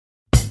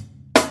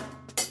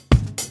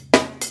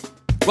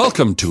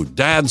Welcome to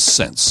Dad's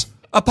Sense,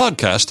 a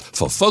podcast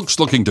for folks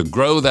looking to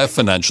grow their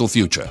financial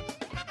future.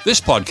 This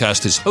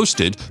podcast is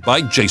hosted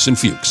by Jason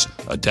Fuchs,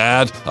 a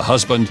dad, a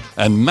husband,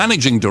 and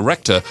managing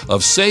director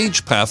of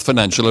Sage Path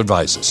Financial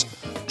Advisors.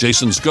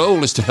 Jason's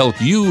goal is to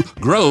help you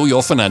grow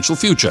your financial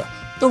future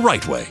the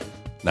right way.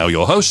 Now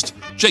your host,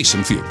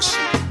 Jason Fuchs.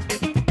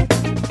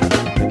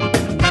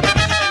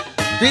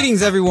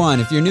 Greetings, everyone.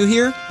 If you're new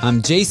here,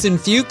 I'm Jason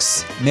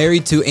Fuchs,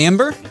 married to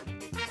Amber,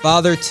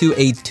 father to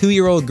a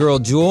 2-year-old girl,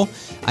 Jewel.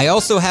 I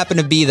also happen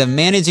to be the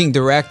managing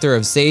director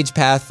of Sage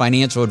Path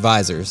Financial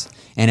Advisors.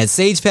 And at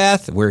Sage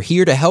Path, we're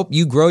here to help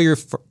you grow your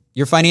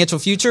financial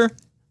future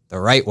the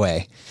right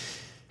way.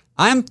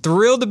 I'm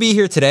thrilled to be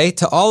here today.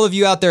 To all of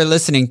you out there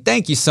listening,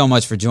 thank you so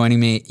much for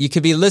joining me. You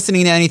could be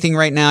listening to anything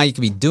right now. You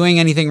could be doing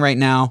anything right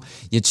now.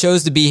 You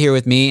chose to be here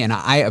with me, and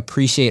I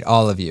appreciate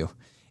all of you.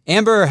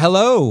 Amber,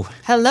 hello.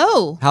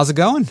 Hello. How's it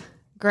going?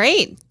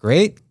 Great.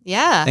 Great.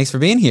 Yeah. Thanks for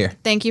being here.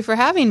 Thank you for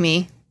having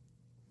me.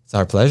 It's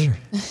our pleasure.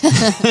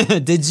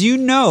 Did you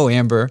know,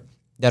 Amber,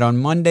 that on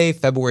Monday,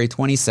 February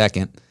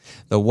 22nd,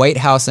 the White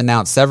House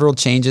announced several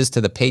changes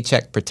to the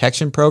Paycheck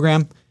Protection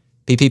Program,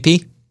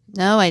 PPP?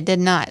 No, I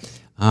did not.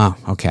 Oh,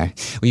 okay.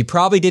 Well, you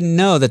probably didn't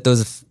know that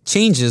those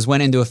changes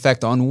went into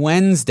effect on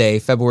Wednesday,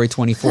 February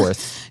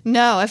 24th.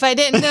 No, if I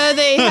didn't know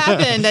they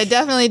happened, I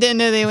definitely didn't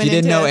know they went into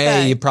effect. If you didn't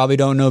know A, you probably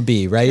don't know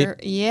B,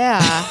 right?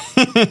 Yeah.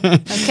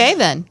 Okay,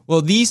 then.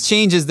 Well, these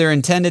changes, they're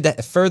intended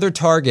to further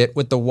target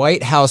what the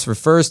White House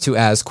refers to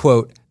as,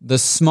 quote, the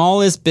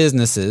smallest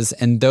businesses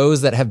and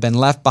those that have been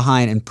left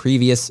behind in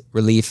previous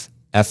relief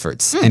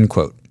efforts, end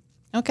quote.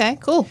 Okay,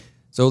 cool.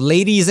 So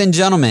ladies and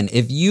gentlemen,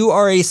 if you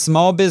are a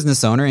small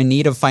business owner in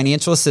need of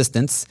financial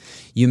assistance,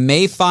 you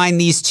may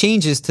find these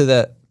changes to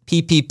the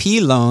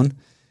PPP loan,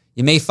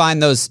 you may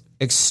find those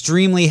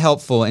extremely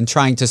helpful in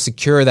trying to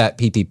secure that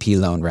PPP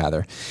loan,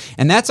 rather.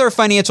 And that's our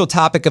financial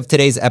topic of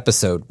today's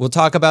episode. We'll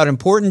talk about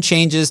important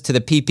changes to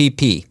the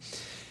PPP.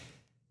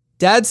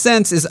 Dad's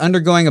Sense is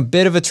undergoing a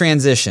bit of a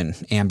transition,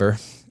 Amber.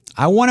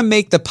 I want to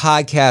make the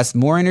podcast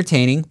more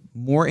entertaining,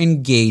 more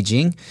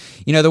engaging.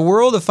 You know, the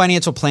world of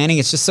financial planning,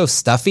 it's just so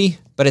stuffy.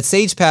 But at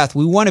Sage Path,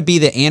 we want to be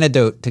the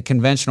antidote to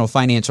conventional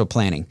financial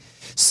planning.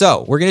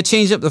 So we're going to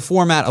change up the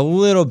format a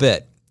little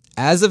bit.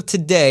 As of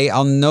today,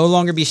 I'll no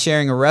longer be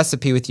sharing a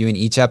recipe with you in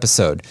each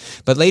episode.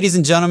 But ladies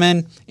and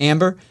gentlemen,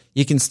 Amber,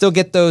 you can still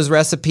get those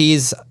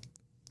recipes,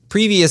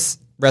 previous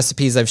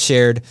recipes I've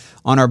shared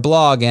on our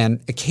blog,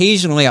 and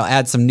occasionally I'll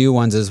add some new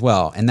ones as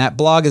well. And that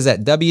blog is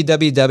at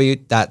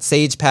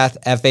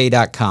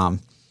www.sagepathfa.com.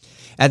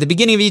 At the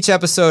beginning of each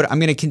episode, I'm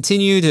going to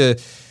continue to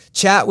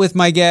chat with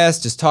my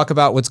guests, just talk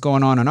about what's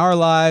going on in our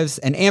lives.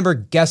 And Amber,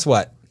 guess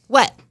what?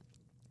 What?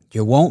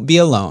 You won't be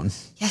alone.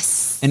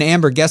 Yes. And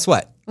Amber, guess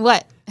what?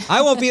 What?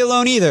 I won't be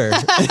alone either.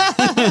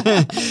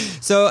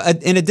 So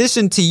in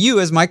addition to you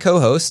as my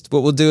co-host,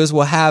 what we'll do is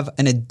we'll have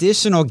an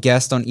additional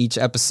guest on each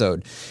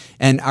episode.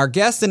 And our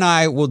guest and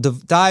I will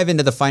dive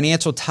into the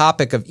financial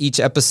topic of each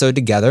episode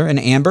together. And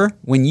Amber,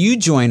 when you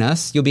join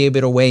us, you'll be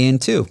able to weigh in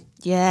too.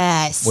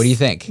 Yes. What do you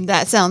think?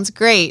 That sounds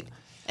great.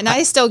 And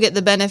I still get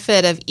the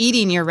benefit of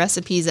eating your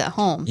recipes at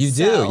home. You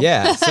do,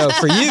 yeah. So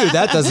for you,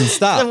 that doesn't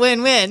stop. It's a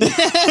win-win.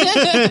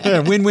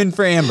 Win-win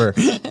for Amber.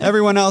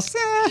 Everyone else,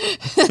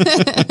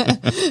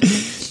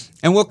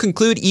 And we'll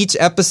conclude each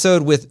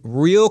episode with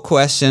real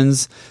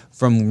questions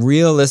from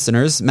real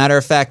listeners. Matter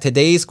of fact,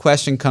 today's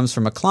question comes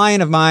from a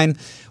client of mine.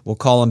 We'll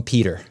call him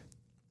Peter.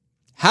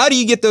 How do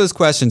you get those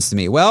questions to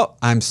me? Well,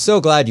 I'm so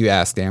glad you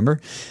asked,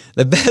 Amber.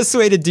 The best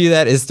way to do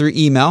that is through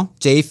email,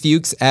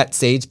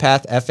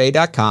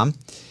 jfuchs@sagepathfa.com.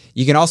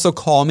 You can also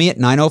call me at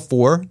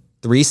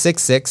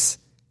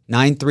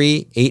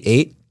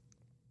 904-366-9388.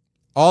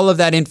 All of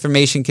that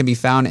information can be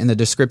found in the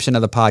description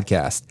of the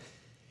podcast.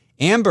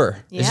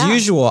 Amber, as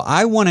usual,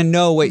 I want to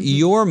know what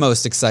you're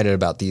most excited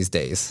about these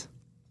days.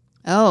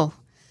 Oh,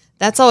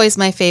 that's always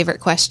my favorite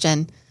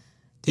question.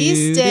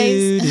 These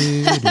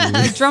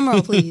days, drum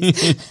roll,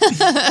 please.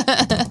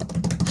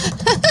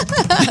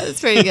 That's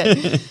pretty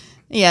good.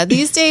 Yeah,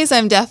 these days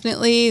I'm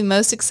definitely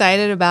most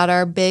excited about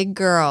our big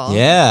girl.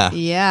 Yeah.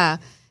 Yeah.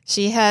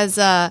 She has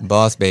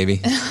boss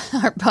baby.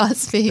 Our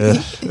boss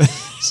baby.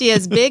 She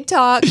has big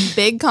talk,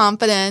 big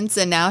confidence,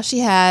 and now she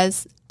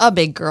has a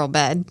big girl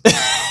bed.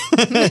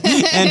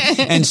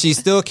 and she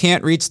still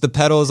can't reach the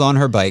pedals on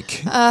her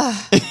bike.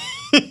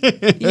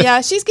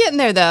 Yeah, she's getting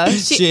there though.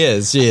 She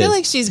is. I feel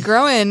like she's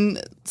growing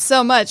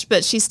so much,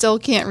 but she still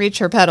can't reach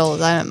her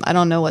pedals. I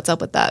don't know what's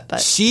up with that,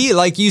 but she,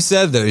 like you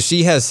said though,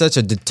 she has such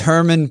a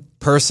determined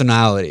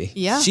personality.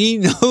 Yeah, she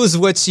knows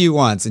what she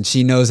wants and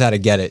she knows how to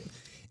get it,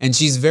 and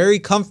she's very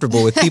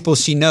comfortable with people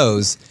she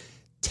knows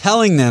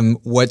telling them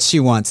what she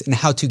wants and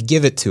how to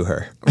give it to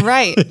her.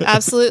 Right,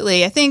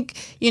 absolutely. I think,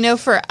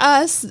 for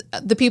us,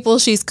 the people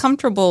she's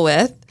comfortable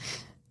with,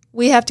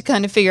 we have to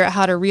kind of figure out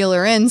how to reel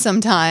her in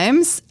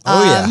sometimes.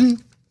 Yeah.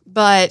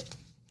 But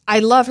I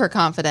love her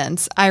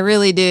confidence. I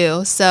really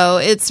do. So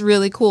it's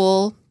really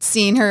cool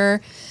seeing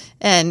her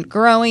and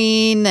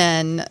growing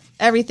and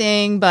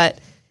everything. But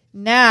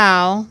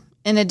now,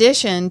 in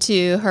addition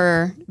to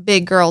her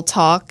big girl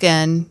talk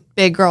and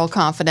big girl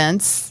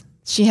confidence.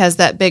 She has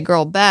that big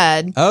girl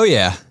bed. Oh,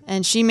 yeah.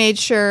 And she made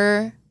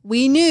sure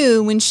we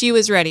knew when she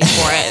was ready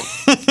for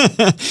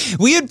it.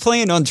 We had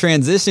planned on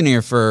transitioning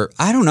her for,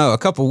 I don't know, a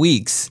couple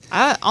weeks.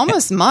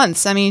 Almost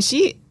months. I mean,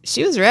 she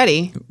was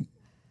ready.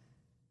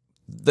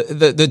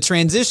 The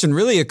transition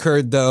really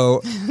occurred,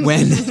 though,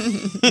 when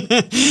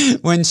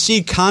when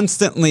she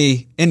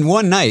constantly, in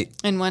one night,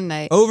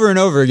 over and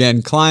over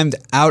again, climbed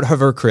out of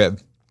her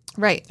crib.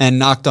 Right. And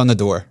knocked on the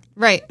door.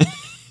 Right.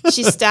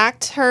 She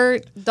stacked her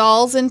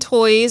dolls and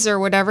toys or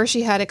whatever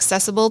she had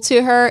accessible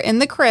to her in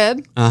the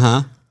crib.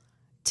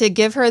 To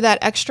give her that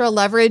extra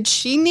leverage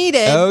she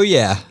needed. Oh,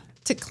 yeah.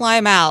 To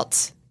climb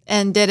out,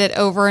 and did it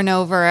over and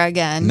over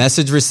again.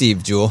 Message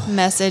received, Jewel.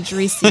 Message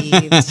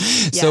received.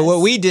 Yes. So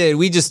what we did,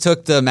 we just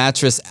took the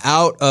mattress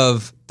out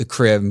of the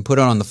crib and put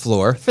it on the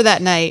floor. For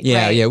that night.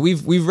 Yeah, right. yeah.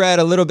 We've read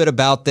a little bit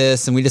about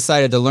this, and we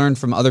decided to learn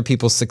from other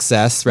people's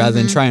success rather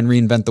than try and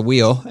reinvent the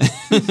wheel.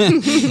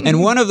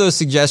 And one of those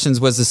suggestions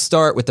was to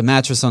start with the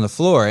mattress on the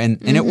floor,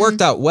 and it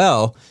worked out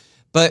well.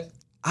 But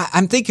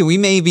I'm thinking we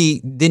maybe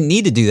didn't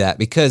need to do that,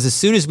 because as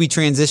soon as we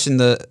transitioned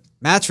the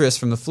mattress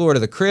from the floor to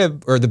the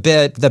crib, or the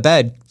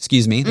bed,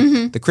 excuse me,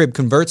 the crib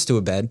converts to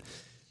a bed,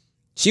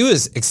 she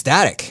was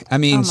ecstatic. I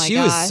mean, she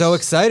was so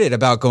excited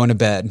about going to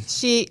bed.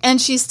 She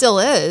still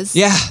is.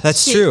 Yeah,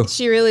 that's true.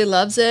 She really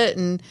loves it,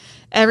 and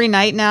every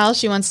night now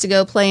she wants to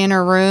go play in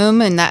her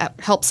room, and that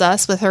helps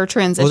us with her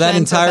transition for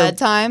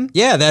bedtime.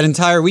 Yeah, that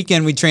entire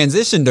weekend we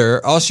transitioned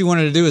her. All she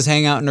wanted to do was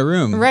hang out in her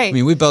room. Right. I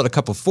mean, we built a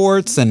couple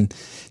forts, and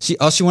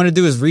all she wanted to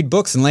do was read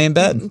books and lay in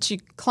bed.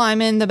 She'd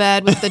climb in the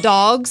bed with the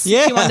dogs.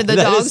 Yeah, she wanted the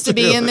dogs to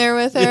be in there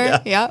with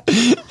her. Yeah.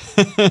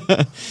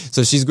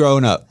 So she's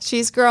growing up.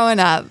 She's growing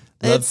up.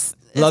 It's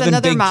loving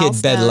another big milestone.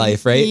 kid bed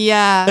life, right?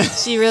 Yeah,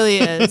 she really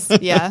is.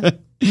 Yeah.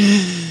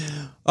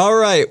 All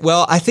right.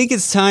 Well, I think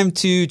it's time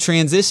to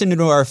transition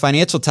into our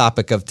financial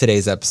topic of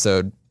today's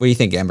episode. What do you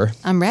think, Amber?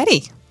 I'm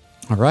ready.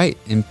 All right.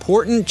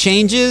 Important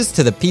changes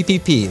to the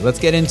PPP. Let's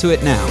get into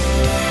it now.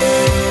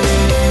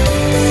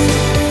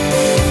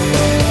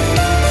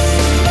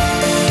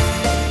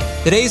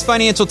 Today's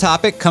financial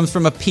topic comes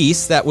from a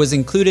piece that was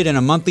included in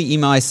a monthly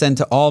email I send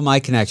to all my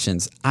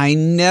connections. I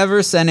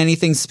never send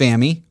anything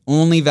spammy,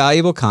 only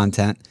valuable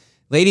content.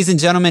 Ladies and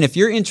gentlemen, if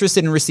you're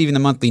interested in receiving the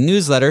monthly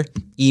newsletter,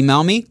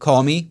 email me,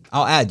 call me,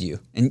 I'll add you.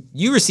 And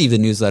you receive the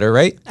newsletter,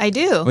 right? I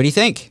do. What do you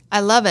think?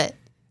 I love it.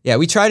 Yeah,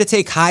 we try to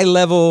take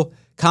high-level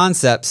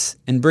concepts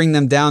and bring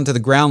them down to the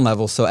ground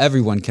level so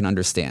everyone can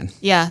understand.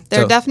 Yeah,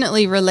 they're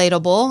definitely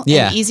relatable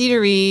and easy to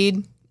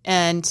read,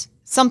 and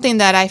something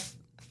that I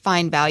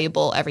find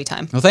valuable every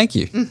time. Well, thank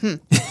you.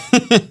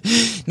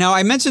 Now,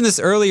 I mentioned this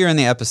earlier in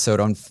the episode.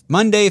 On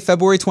Monday,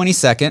 February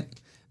 22nd,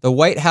 the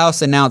White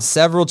House announced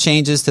several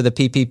changes to the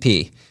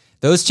PPP.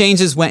 Those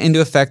changes went into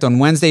effect on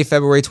Wednesday,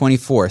 February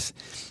 24th.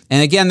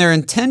 And again, they're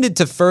intended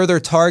to further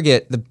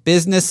target the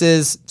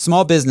businesses,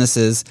 small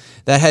businesses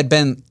that had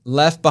been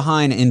left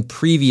behind in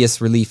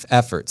previous relief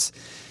efforts.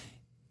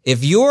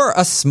 If you're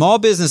a small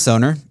business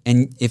owner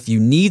and if you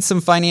need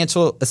some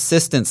financial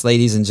assistance,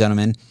 ladies and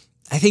gentlemen,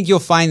 I think you'll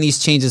find these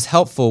changes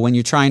helpful when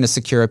you're trying to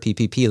secure a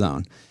PPP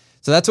loan.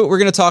 So that's what we're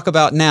going to talk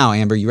about now.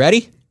 Amber, you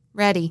ready?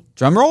 Ready.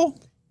 Drum roll?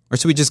 Or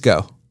should we just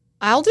go?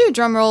 I'll do a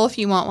drum roll if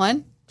you want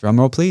one. Drum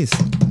roll, please.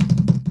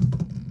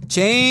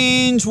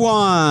 Change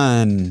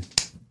one.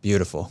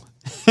 Beautiful.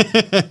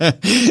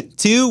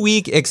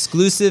 2-week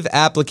exclusive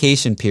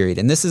application period.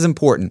 And this is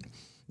important.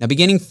 Now,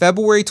 beginning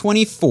February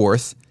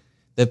 24th,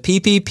 the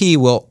PPP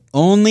will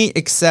only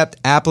accept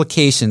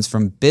applications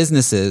from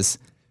businesses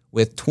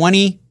with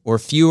 20 or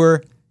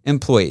fewer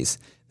employees.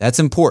 That's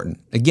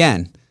important.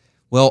 Again,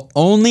 we'll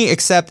only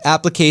accept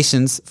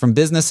applications from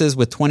businesses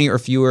with 20 or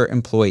fewer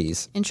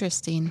employees.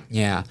 Interesting.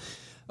 Yeah.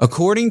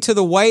 According to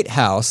the White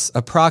House,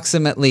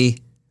 actually,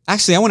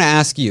 I want to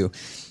ask you,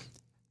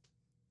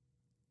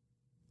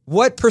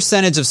 what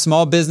percentage of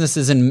small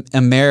businesses in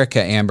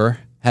America, Amber,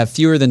 have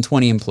fewer than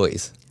 20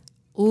 employees?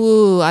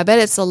 Ooh, I bet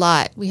it's a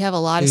lot. We have a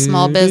lot of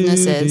small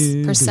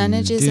businesses.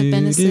 Percentages of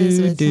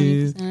businesses with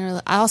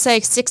 20%. I'll say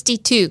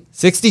 62.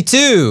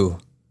 62.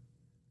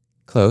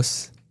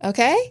 Close.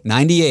 Okay.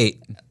 98.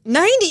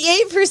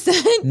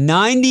 98%?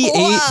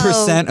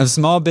 98% of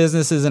small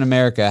businesses in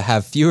America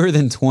have fewer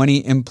than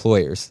 20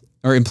 employees.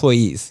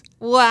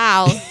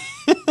 Wow.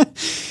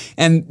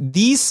 And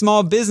these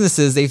small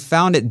businesses, they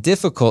found it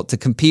difficult to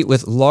compete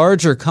with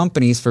larger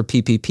companies for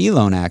PPP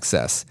loan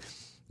access.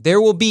 There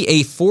will be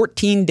a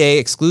 14-day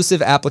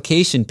exclusive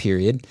application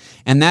period,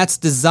 and that's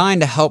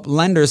designed to help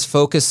lenders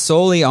focus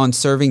solely on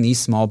serving these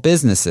small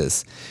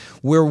businesses.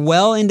 We're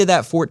well into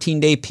that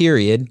 14-day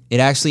period. It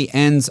actually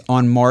ends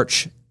on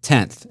March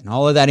 10th. And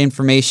all of that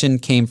information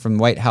came from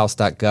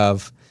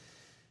whitehouse.gov,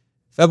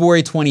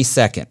 February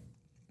 22nd.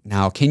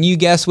 Now, can you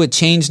guess what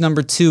change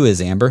number 2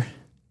 is, Amber?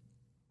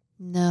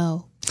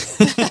 No.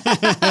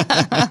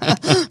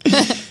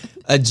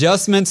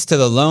 Adjustments to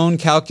the loan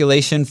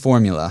calculation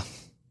formula.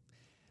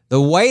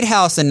 The White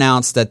House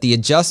announced that the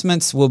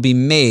adjustments will be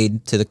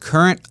made to the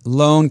current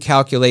loan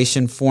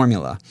calculation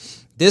formula.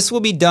 This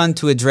will be done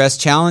to address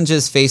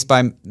challenges faced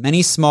by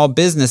many small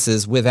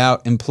businesses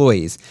without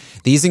employees.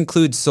 These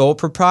include sole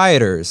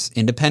proprietors,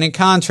 independent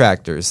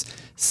contractors,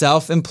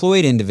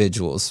 self-employed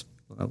individuals,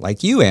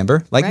 like you,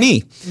 Amber, like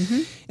me.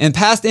 Mm-hmm. In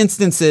past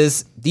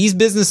instances, these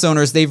business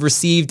owners, they've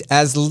received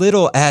as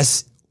little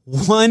as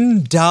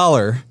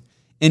 $1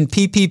 in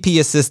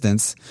PPP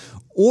assistance,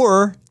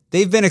 or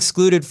they've been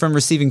excluded from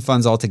receiving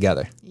funds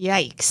altogether.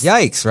 Yikes.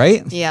 Yikes,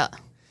 right? Yeah.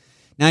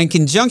 Now, in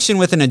conjunction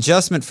with an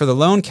adjustment for the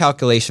loan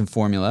calculation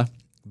formula,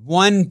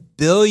 $1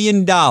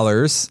 billion.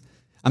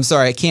 I'm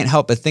sorry, I can't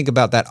help but think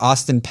about that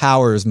Austin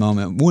Powers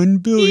moment.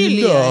 $1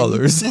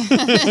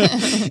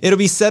 billion. It'll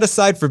be set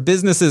aside for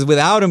businesses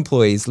without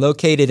employees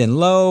located in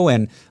low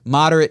and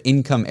moderate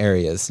income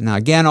areas. Now,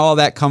 again, all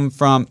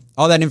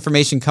that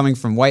information coming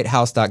from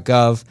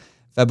whitehouse.gov,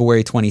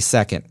 February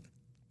 22nd.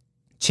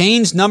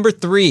 Change number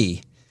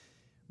 3,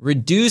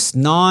 reduce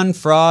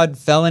non-fraud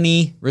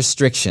felony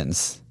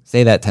restrictions.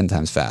 Say that 10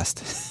 times fast.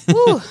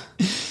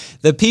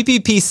 The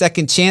PPP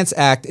Second Chance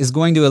Act is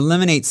going to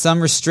eliminate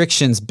some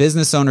restrictions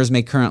business owners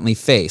may currently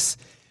face.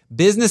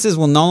 Businesses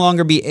will no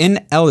longer be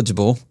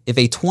ineligible if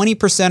a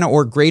 20%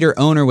 or greater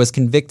owner was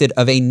convicted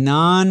of a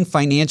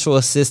non-financial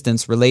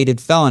assistance related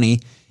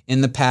felony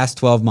in the past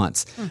 12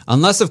 months.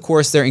 Unless, of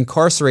course, they're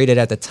incarcerated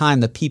at the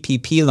time the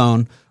PPP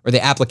loan or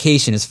the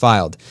application is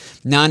filed.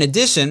 Now, in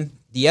addition,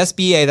 the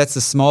SBA, that's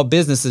the Small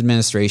Business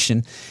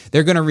Administration,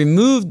 they're going to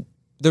remove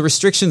the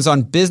restrictions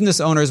on business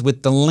owners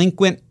with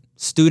delinquent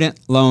student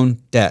loan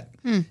debt.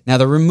 Now,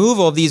 the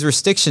removal of these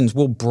restrictions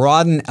will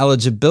broaden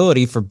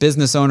eligibility for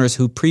business owners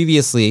who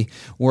previously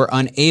were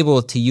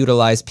unable to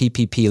utilize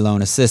PPP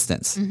loan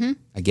assistance.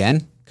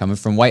 Again, coming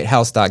from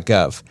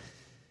whitehouse.gov.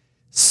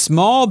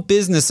 Small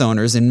business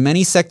owners in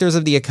many sectors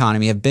of the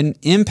economy have been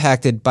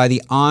impacted by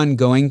the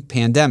ongoing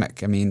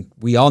pandemic. I mean,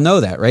 we all know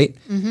that, right?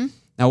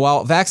 Now,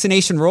 while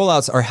vaccination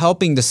rollouts are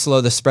helping to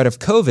slow the spread of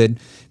COVID,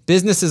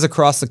 businesses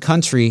across the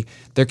country,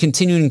 they're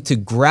continuing to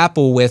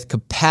grapple with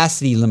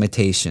capacity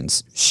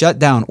limitations,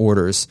 shutdown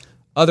orders,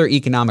 other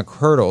economic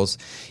hurdles.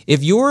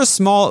 If you're a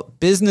small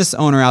business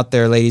owner out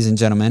there, ladies and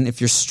gentlemen, if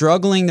you're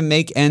struggling to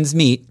make ends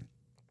meet,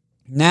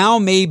 now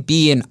may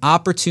be an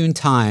opportune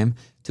time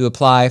to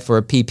apply for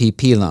a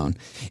PPP loan.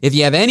 If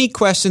you have any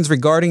questions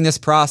regarding this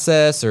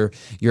process or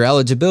your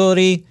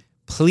eligibility,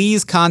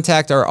 please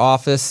contact our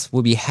office.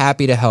 We'll be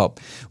happy to help.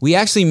 We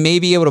actually may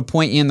be able to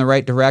point you in the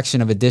right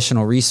direction of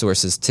additional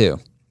resources too.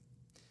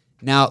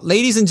 Now,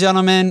 ladies and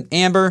gentlemen,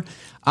 Amber,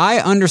 I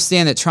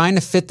understand that trying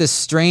to fit this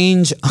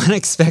strange,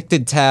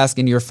 unexpected task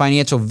into your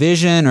financial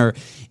vision or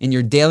in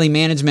your daily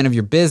management of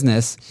your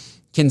business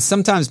can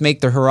sometimes make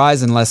the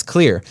horizon less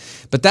clear.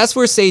 But that's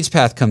where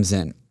SagePath comes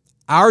in.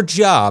 Our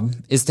job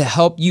is to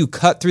help you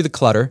cut through the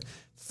clutter,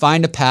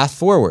 find a path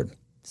forward.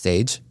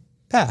 Sage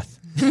Path.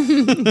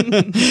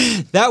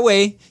 That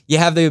way, you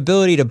have the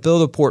ability to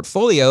build a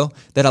portfolio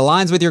that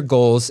aligns with your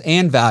goals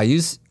and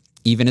values,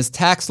 even as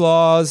tax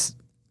laws,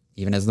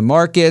 even as the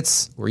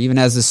markets, or even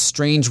as this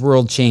strange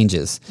world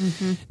changes.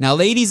 Now,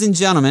 ladies and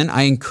gentlemen,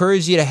 I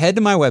encourage you to head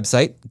to my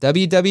website,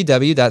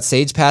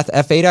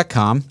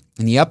 www.sagepathfa.com.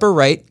 In the upper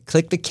right,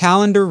 click the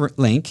calendar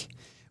link,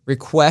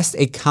 request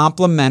a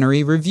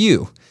complimentary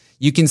review.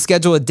 You can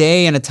schedule a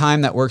day and a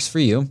time that works for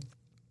you,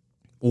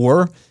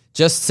 or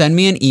just send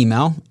me an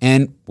email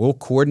and we'll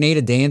coordinate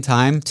a day and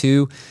time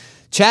to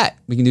chat.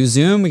 We can do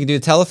Zoom, we can do a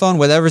telephone,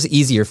 whatever's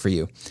easier for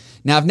you.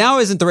 Now, if now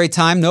isn't the right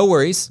time, no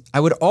worries. I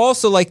would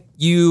also like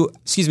you,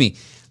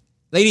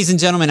 ladies and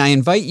gentlemen, I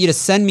invite you to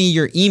send me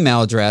your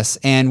email address.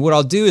 And what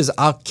I'll do is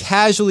I'll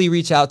casually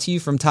reach out to you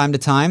from time to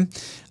time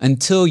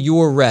until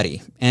you're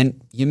ready. And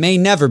you may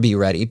never be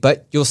ready,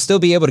 but you'll still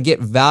be able to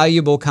get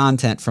valuable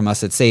content from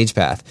us at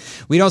SagePath.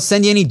 We don't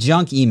send you any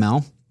junk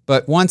email.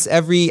 But once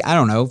every, 2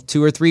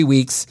 or 3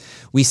 weeks,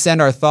 we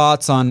send our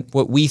thoughts on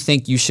what we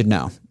think you should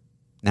know.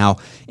 Now,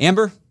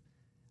 Amber,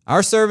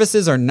 our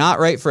services are not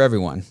right for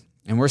everyone,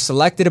 and we're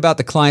selected about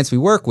the clients we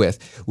work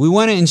with. We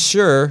want to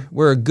ensure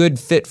we're a good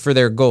fit for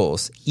their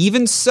goals.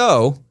 Even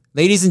so,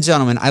 ladies and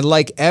gentlemen, I'd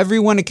like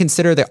everyone to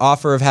consider the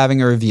offer of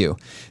having a review.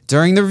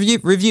 During the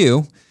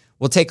review,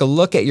 we'll take a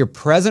look at your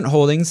present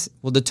holdings.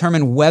 We'll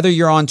determine whether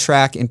you're on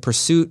track in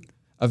pursuit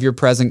of your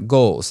present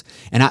goals.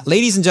 And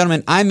ladies and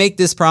gentlemen, I make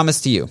this promise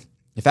to you.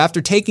 If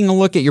after taking a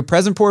look at your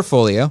present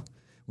portfolio,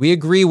 we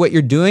agree with what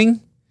you're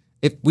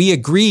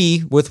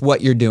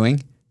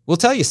doing, we'll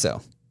tell you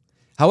so.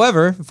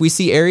 However, if we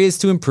see areas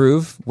to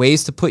improve,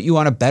 ways to put you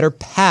on a better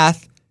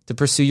path to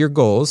pursue your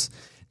goals,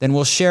 then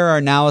we'll share our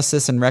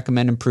analysis and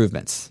recommend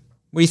improvements.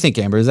 What do you think,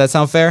 Amber? Does that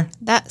sound fair?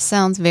 That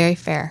sounds very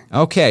fair.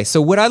 Okay,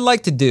 so what I'd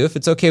like to do, if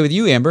it's okay with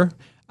you, Amber,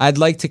 I'd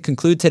like to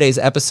conclude today's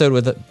episode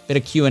with a bit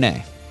of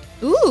Q&A.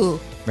 Ooh.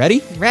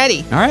 Ready?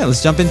 Ready. All right,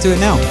 let's jump into it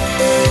now.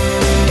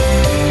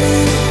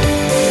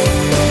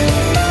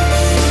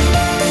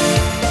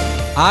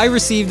 I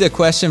received a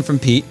question from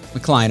Pete, a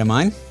client of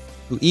mine,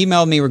 who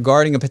emailed me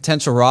regarding a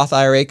potential Roth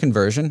IRA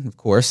conversion. Of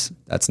course,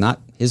 that's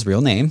not his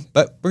real name,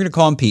 but we're going to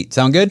call him Pete.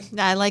 Sound good?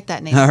 I like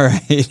that name. All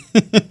right.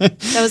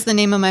 That was the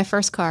name of my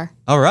first car.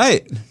 All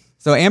right.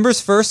 So Amber's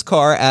first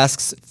car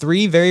asks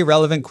 3 very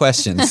relevant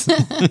questions.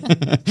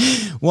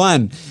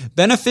 1,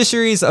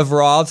 beneficiaries of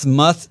Roths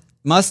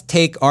must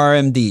take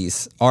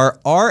RMDs. Are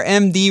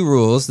RMD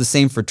rules the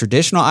same for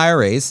traditional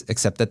IRAs,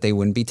 except that they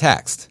wouldn't be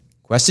taxed?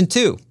 Question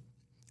 2,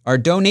 are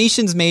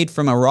donations made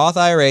from a Roth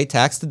IRA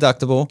tax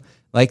deductible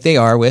like they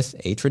are with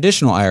a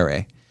traditional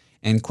IRA?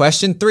 And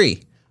question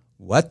 3,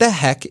 what the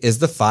heck is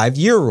the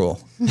 5-year rule?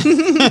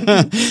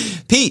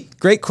 Pete,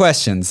 great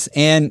questions.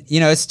 And,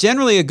 it's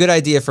generally a good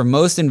idea for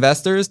most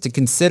investors to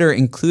consider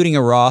including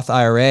a Roth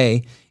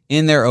IRA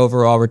in their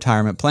overall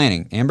retirement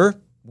planning. Amber,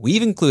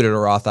 we've included a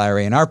Roth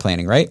IRA in our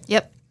planning, right?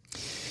 Yep.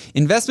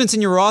 Investments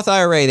in your Roth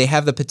IRA, they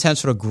have the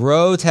potential to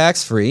grow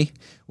tax-free,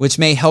 which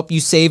may help you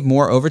save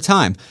more over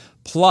time.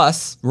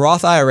 Plus,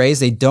 Roth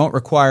IRAs, they don't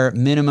require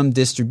minimum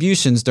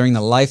distributions during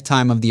the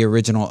lifetime of the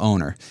original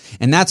owner.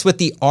 And that's what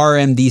the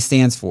RMD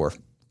stands for,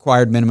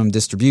 required minimum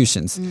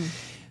distributions.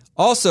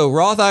 Also,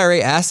 Roth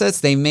IRA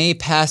assets, they may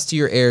pass to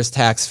your heirs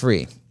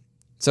tax-free.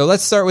 So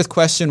let's start with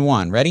question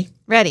 1. Ready?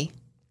 Ready.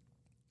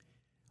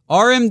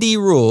 RMD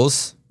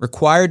rules,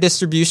 required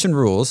distribution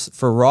rules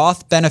for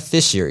Roth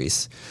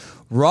beneficiaries.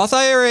 Roth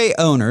IRA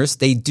owners,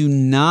 they do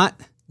not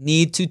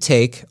need to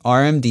take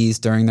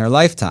RMDs during their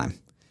lifetime.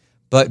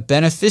 But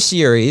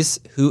beneficiaries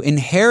who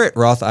inherit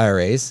Roth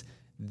IRAs,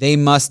 they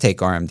must take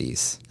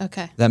RMDs.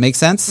 Okay. That make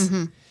sense?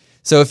 Mm-hmm.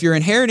 So if you're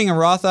inheriting a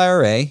Roth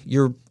IRA,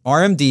 your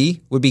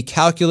RMD would be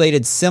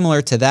calculated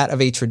similar to that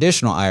of a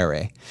traditional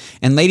IRA.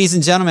 And ladies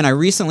and gentlemen, I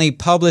recently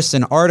published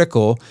an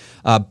article,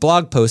 a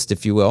blog post,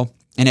 if you will,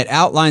 and it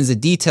outlines the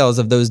details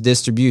of those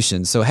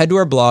distributions. So head to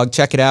our blog,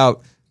 check it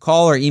out,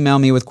 call or email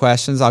me with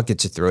questions. I'll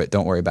get you through it.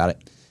 Don't worry about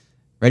it.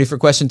 Ready for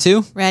question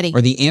 2? Ready. Or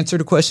the answer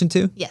to question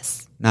 2?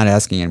 Yes. Not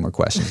asking any more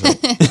questions.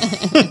 Right?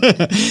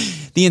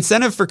 The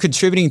incentive for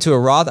contributing to a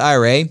Roth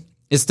IRA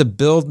is to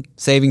build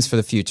savings for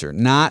the future,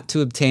 not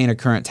to obtain a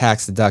current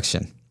tax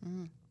deduction.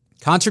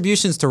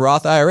 Contributions to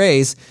Roth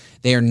IRAs,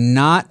 they are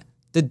not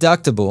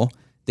deductible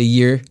the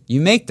year you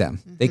make them.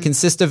 They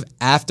consist of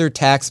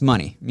after-tax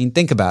money. I mean,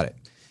 think about it.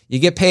 You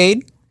get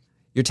paid,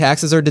 your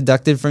taxes are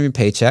deducted from your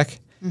paycheck,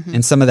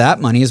 and some of that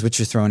money is what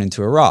you're throwing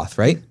into a Roth,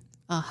 right?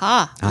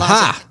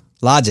 Aha.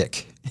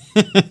 Logic.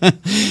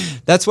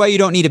 That's why you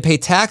don't need to pay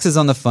taxes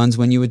on the funds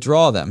when you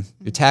withdraw them.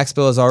 Your tax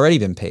bill has already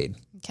been paid.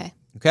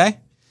 Okay?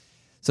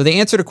 So the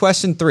answer to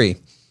question 3,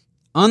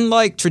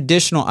 unlike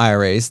traditional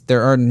IRAs,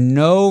 there are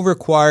no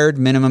required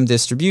minimum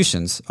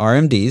distributions,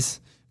 RMDs,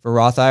 for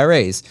Roth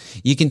IRAs.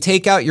 You can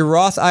take out your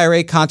Roth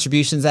IRA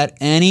contributions at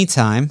any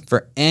time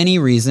for any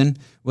reason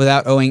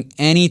without owing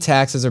any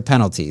taxes or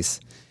penalties.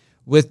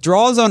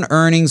 Withdrawals on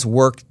earnings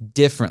work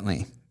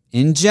differently.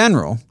 In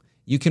general,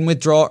 you can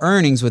withdraw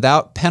earnings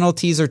without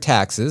penalties or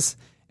taxes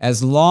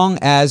as long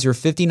as you're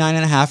 59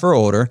 and a half or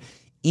older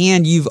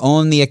and you've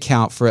owned the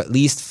account for at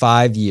least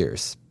 5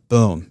 years.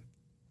 Boom.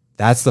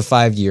 That's the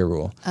 5-year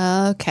rule.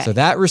 Okay. So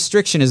that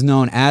restriction is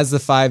known as the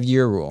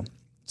 5-year rule.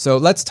 So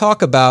let's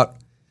talk about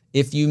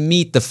if you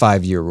meet the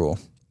 5-year rule.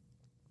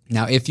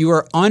 Now, if you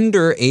are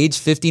under age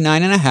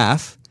 59 and a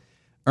half,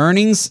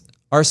 earnings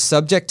are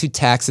subject to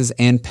taxes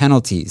and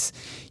penalties.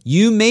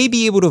 You may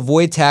be able to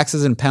avoid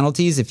taxes and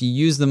penalties if you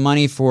use the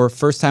money for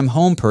first-time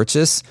home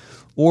purchase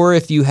or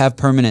if you have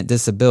permanent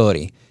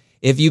disability.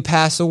 If you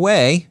pass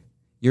away,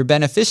 your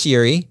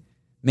beneficiary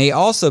may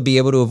also be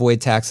able to avoid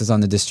taxes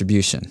on the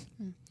distribution.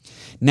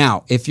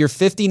 Now, if you're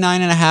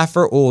 59 and a half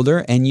or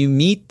older and you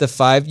meet the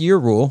 5-year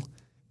rule,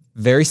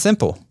 very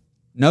simple.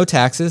 No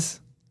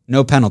taxes,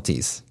 no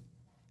penalties.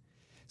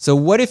 So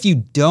what if you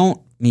don't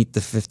meet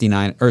the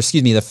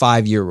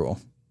 5-year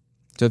rule?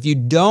 So if you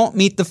don't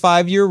meet the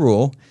 5-year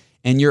rule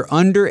and you're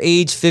under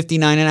age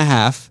 59 and a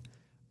half,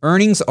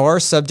 earnings are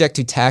subject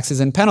to taxes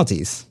and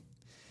penalties.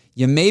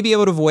 You may be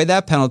able to avoid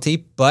that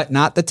penalty, but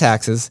not the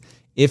taxes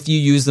if you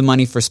use the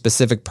money for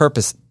specific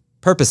purposes.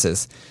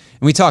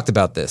 And we talked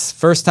about this.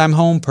 First-time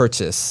home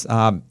purchase.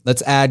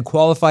 Let's add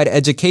qualified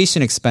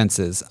education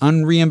expenses,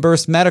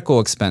 unreimbursed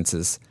medical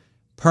expenses,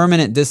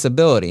 permanent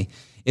disability.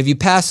 If you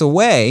pass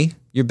away,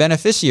 your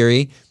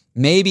beneficiary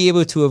may be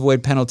able to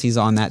avoid penalties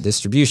on that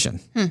distribution.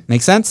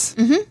 Make sense?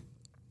 Mm-hmm.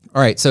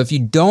 All right, so if you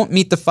don't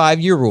meet the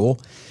 5-year rule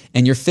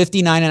and you're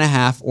 59 and a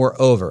half or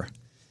over,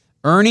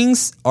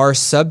 earnings are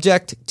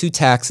subject to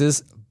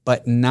taxes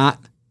but not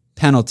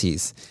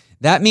penalties.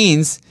 That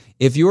means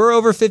if you're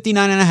over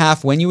 59 and a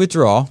half when you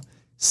withdraw,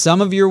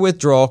 some of your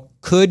withdrawal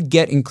could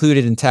get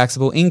included in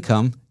taxable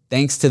income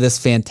thanks to this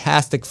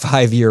fantastic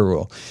 5-year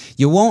rule.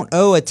 You won't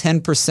owe a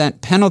 10%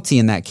 penalty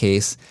in that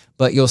case,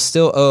 but you'll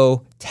still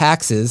owe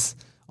taxes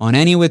on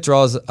any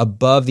withdrawals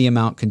above the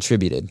amount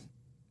contributed.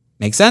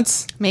 Make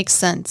sense? Makes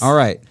sense. All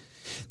right.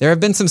 There have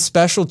been some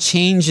special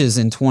changes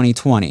in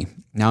 2020.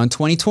 Now, in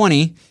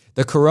 2020,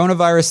 the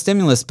coronavirus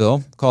stimulus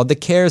bill, called the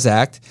CARES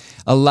Act,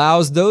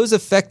 allows those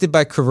affected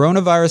by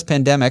coronavirus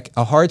pandemic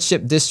a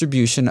hardship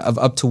distribution of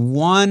up to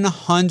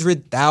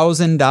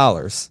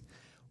 $100,000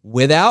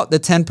 without the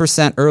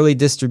 10% early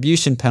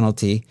distribution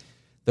penalty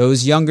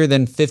those younger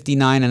than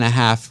 59 and a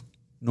half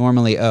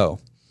normally owe.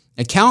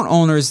 Account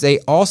owners, they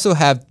also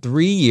have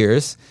 3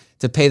 years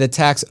to pay the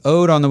tax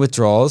owed on the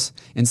withdrawals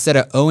instead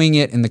of owing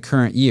it in the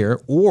current year,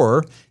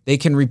 or they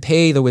can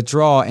repay the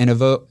withdrawal and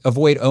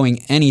avoid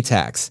owing any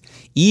tax,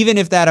 even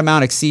if that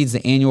amount exceeds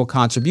the annual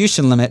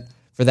contribution limit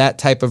for that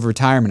type of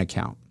retirement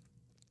account.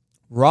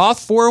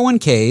 Roth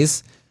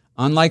 401ks,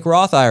 unlike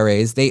Roth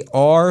IRAs, they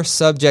are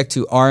subject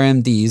to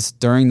RMDs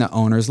during the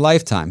owner's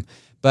lifetime,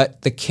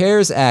 but the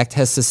CARES Act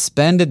has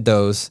suspended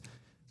those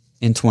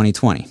in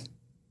 2020.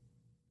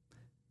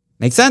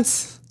 Make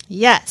sense?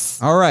 Yes.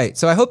 All right.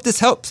 So I hope this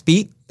helps,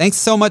 Pete. Thanks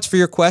so much for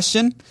your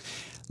question.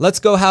 Let's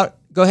go ahead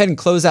and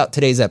close out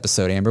today's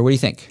episode, Amber. What do you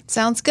think?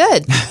 Sounds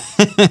good.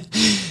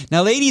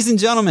 Now, ladies and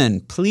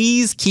gentlemen,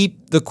 please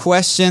keep the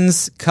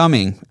questions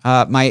coming.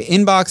 My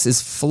inbox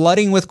is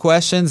flooding with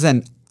questions,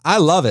 and I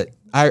love it.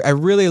 I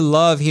really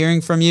love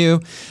hearing from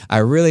you. I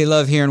really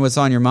love hearing what's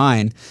on your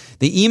mind.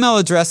 The email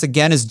address,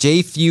 again, is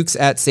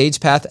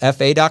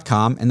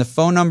jfuchs@sagepathfa.com, and the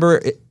phone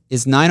number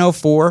is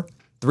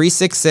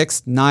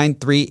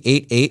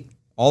 904-366-9388.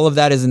 All of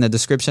that is in the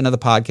description of the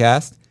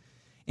podcast.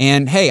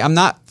 And hey, I'm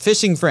not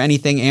fishing for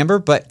anything, Amber,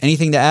 but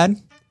anything to add?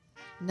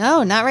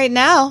 No, not right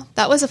now.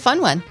 That was a fun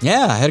one.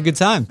 Yeah, I had a good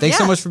time. Thanks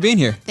so much for being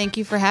here. Thank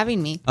you for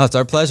having me. Oh, it's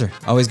our pleasure.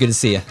 Always good to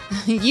see you.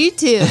 You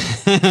too.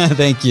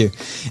 Thank you.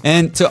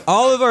 And to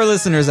all of our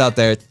listeners out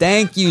there,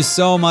 thank you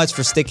so much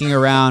for sticking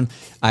around.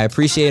 I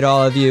appreciate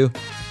all of you.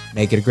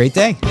 Make it a great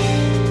day.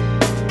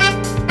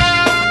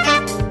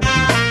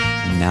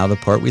 And now the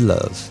part we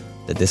love,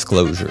 the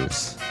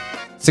disclosures.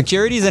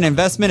 Securities and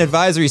investment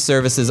advisory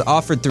services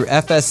offered through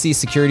FSC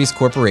Securities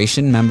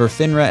Corporation, member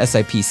FINRA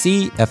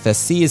SIPC.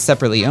 FSC is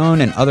separately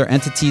owned, and other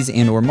entities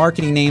and or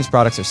marketing names,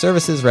 products, or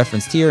services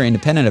referenced here are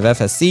independent of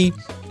FSC.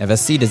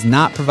 FSC does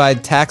not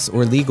provide tax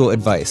or legal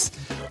advice.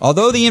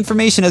 Although the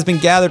information has been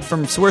gathered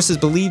from sources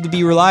believed to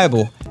be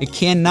reliable, it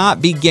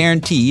cannot be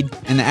guaranteed,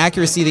 and the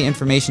accuracy of the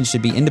information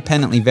should be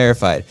independently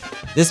verified.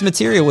 This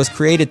material was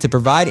created to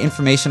provide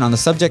information on the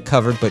subject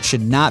covered, but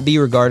should not be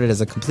regarded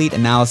as a complete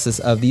analysis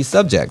of these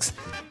subjects.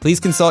 Please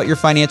consult your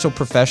financial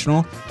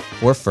professional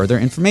for further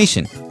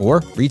information,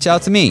 or reach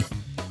out to me.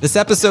 This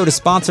episode is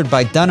sponsored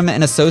by Dunham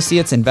 &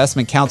 Associates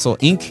Investment Counsel,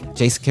 Inc.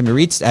 Jason can be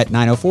reached at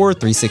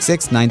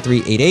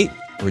 904-366-9388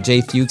 or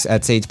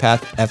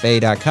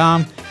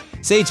jfuchs@sagepathfa.com.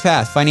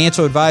 SagePath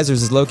Financial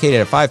Advisors is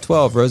located at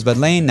 512 Rosebud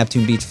Lane,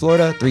 Neptune Beach,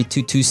 Florida,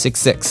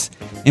 32266.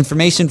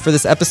 Information for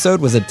this episode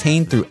was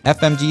obtained through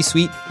FMG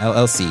Suite,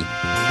 LLC.